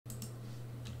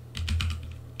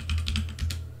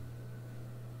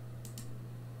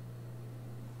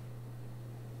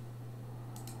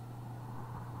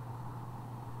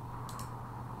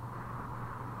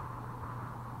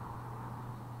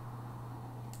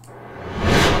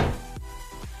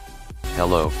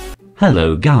Hello.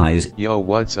 Hello guys. Yo,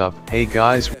 what's up? Hey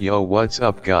guys. Yo, what's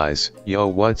up guys? Yo,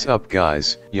 what's up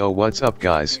guys? Yo, what's up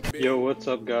guys? Yo, what's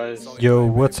up guys? Yo,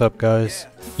 what's up guys?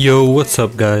 Yo, what's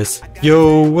up guys?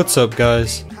 Yo, what's up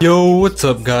guys? Yo, what's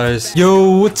up guys?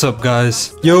 Yo, what's up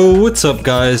guys? Yo, what's up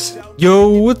guys? Yo,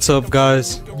 what's up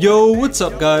guys? Yo, what's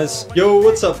up guys? Yo,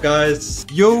 what's up guys?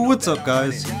 Yo, what's up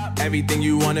guys? Everything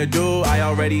you wanna do, I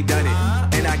already done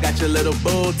it. And I got your little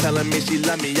boo telling me she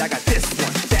love me. I got this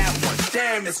one, that one.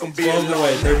 Damn, it's gonna be 12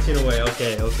 away, 13 away.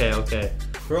 Okay.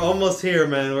 We're almost here,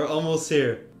 man. We're almost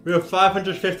here. We have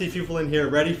 550 people in here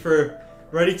ready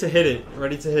to hit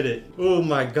it. Oh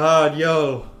my god,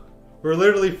 yo. We're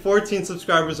literally 14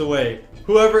 subscribers away.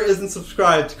 Whoever isn't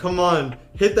subscribed, come on.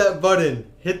 Hit that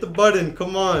button. Hit the button,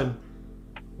 come on.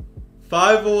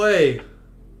 5 away.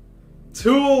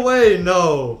 2 away,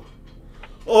 no.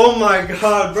 Oh my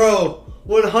god, bro.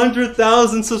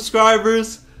 100,000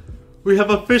 subscribers. We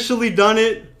have officially done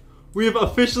it. We have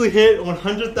officially hit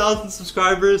 100,000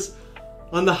 subscribers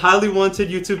on the Highly Wanted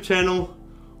YouTube channel.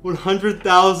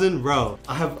 100,000, bro.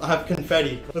 I have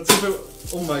confetti. Let's see if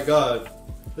it, oh my god.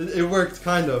 It worked,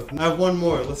 kind of. I have one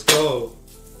more, let's go.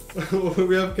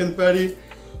 We have confetti.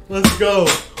 Let's go.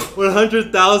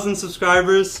 100,000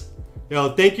 subscribers.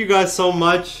 Yo, thank you guys so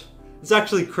much. It's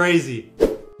actually crazy.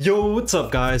 Yo, what's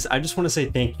up guys? I just want to say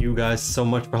thank you guys so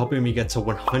much for helping me get to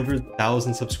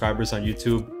 100,000 subscribers on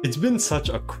YouTube. It's been such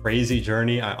a crazy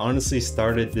journey. I honestly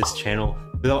started this channel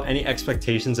without any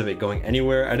expectations of it going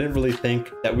anywhere. I didn't really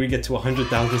think that we'd get to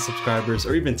 100,000 subscribers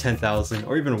or even 10,000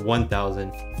 or even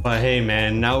 1,000. But hey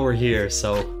man, now we're here,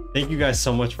 so thank you guys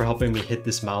so much for helping me hit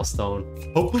this milestone.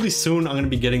 Hopefully soon I'm going to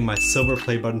be getting my silver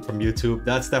play button from YouTube.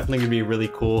 That's definitely going to be really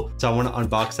cool. So I want to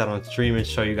unbox that on stream and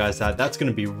show you guys that. That's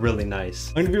going to be really nice.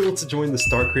 I'm going to be able to join the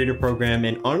Star Creator program,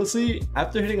 and honestly,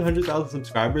 after hitting 100,000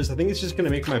 subscribers, I think it's just going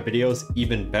to make my videos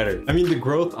even better. I mean, the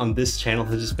growth on this channel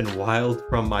has just been wild.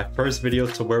 From my first video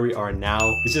to where we are now,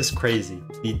 it's just crazy.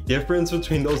 The difference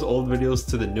between those old videos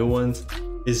to the new ones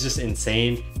is just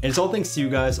insane, and it's all thanks to you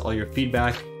guys, all your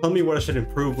feedback. Tell me what I should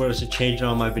improve, what I should change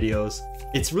on my videos.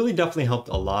 It's really definitely helped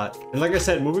a lot, and like I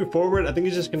said, moving forward, I think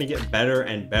it's just gonna get better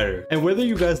and better. And whether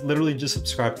you guys literally just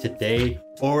subscribed today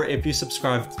or if you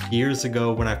subscribed years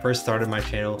ago when I first started my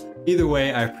channel, either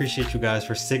way, I appreciate you guys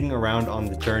for sticking around on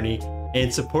the journey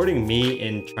and supporting me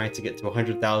in trying to get to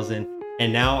 100,000.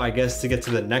 And now I guess to get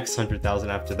to the next 100,000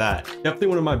 after that. Definitely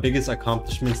one of my biggest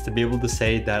accomplishments to be able to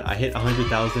say that I hit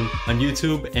 100,000 on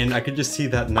YouTube, and I could just see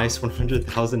that nice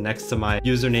 100,000 next to my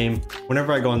username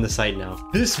whenever I go on the site now.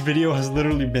 This video has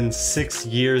literally been 6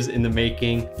 years in the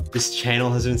making. This channel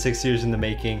has been 6 years in the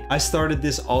making. I started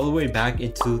this all the way back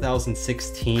in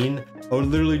 2016. I would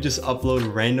literally just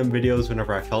upload random videos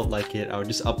whenever I felt like it. I would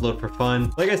just upload for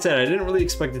fun. Like I said, I didn't really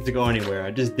expect it to go anywhere.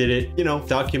 I just did it, you know,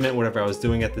 document whatever I was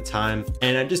doing at the time.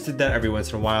 And I just did that every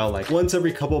once in a while. Like once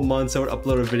every couple months, I would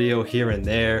upload a video here and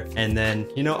there. And then,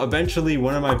 you know, eventually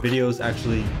one of my videos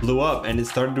actually blew up and it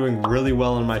started doing really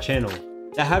well on my channel.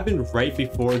 That happened right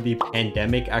before the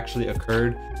pandemic actually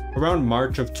occurred, around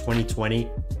March of 2020.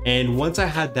 And once I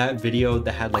had that video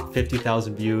that had like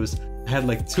 50,000 views, I had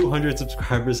like 200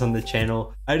 subscribers on the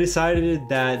channel, I decided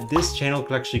that this channel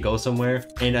could actually go somewhere,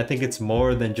 and I think it's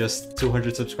more than just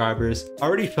 200 subscribers. I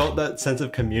already felt that sense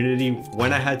of community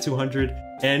when I had 200,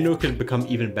 and I knew it could become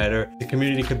even better. The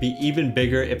community could be even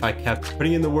bigger if I kept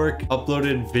putting in the work,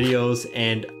 uploaded videos,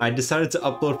 and I decided to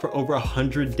upload for over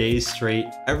 100 days straight.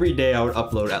 Every day I would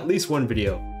upload at least one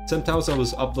video. Sometimes I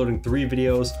was uploading 3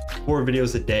 videos, 4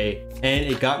 videos a day, and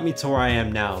it got me to where I am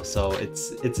now. So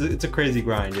it's a crazy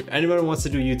grind. If anyone wants to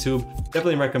do YouTube,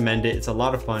 definitely recommend it. It's a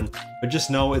lot of fun, but just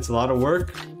know it's a lot of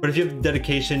work. But if you have the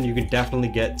dedication, you can definitely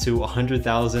get to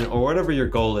 100,000 or whatever your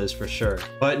goal is for sure.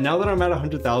 But now that I'm at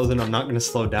 100,000, I'm not going to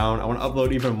slow down. I want to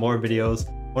upload even more videos.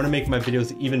 I want to make my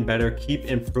videos even better, keep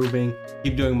improving,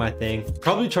 keep doing my thing.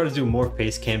 Probably try to do more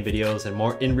face cam videos and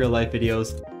more in real life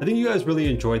videos. I think you guys really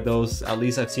enjoyed those. At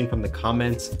least I've seen from the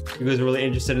comments. You guys are really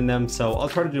interested in them. So I'll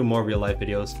try to do more real life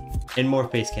videos and more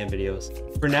face cam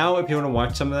videos. For now, if you want to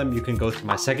watch some of them, you can go to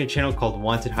my second channel called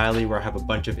Wanted Highly, where I have a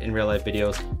bunch of in real life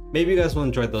videos. Maybe you guys will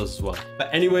enjoy those as well. But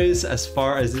anyways, as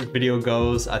far as this video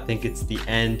goes, I think it's the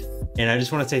end. And I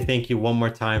just want to say thank you one more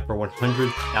time for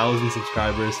 100,000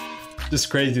 subscribers.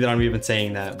 Just crazy that I'm even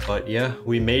saying that, but yeah,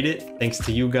 we made it thanks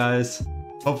to you guys.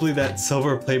 Hopefully that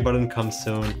silver play button comes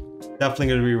soon. Definitely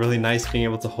going to be really nice being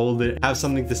able to hold it, have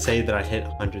something to say that I hit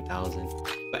 100,000.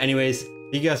 But anyways,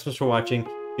 thank you guys so much for watching.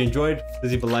 If you enjoyed,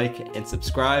 please leave a like and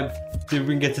subscribe. See if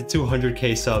we can get to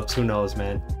 200k subs, who knows,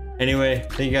 man. Anyway,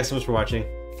 thank you guys so much for watching.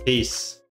 Peace.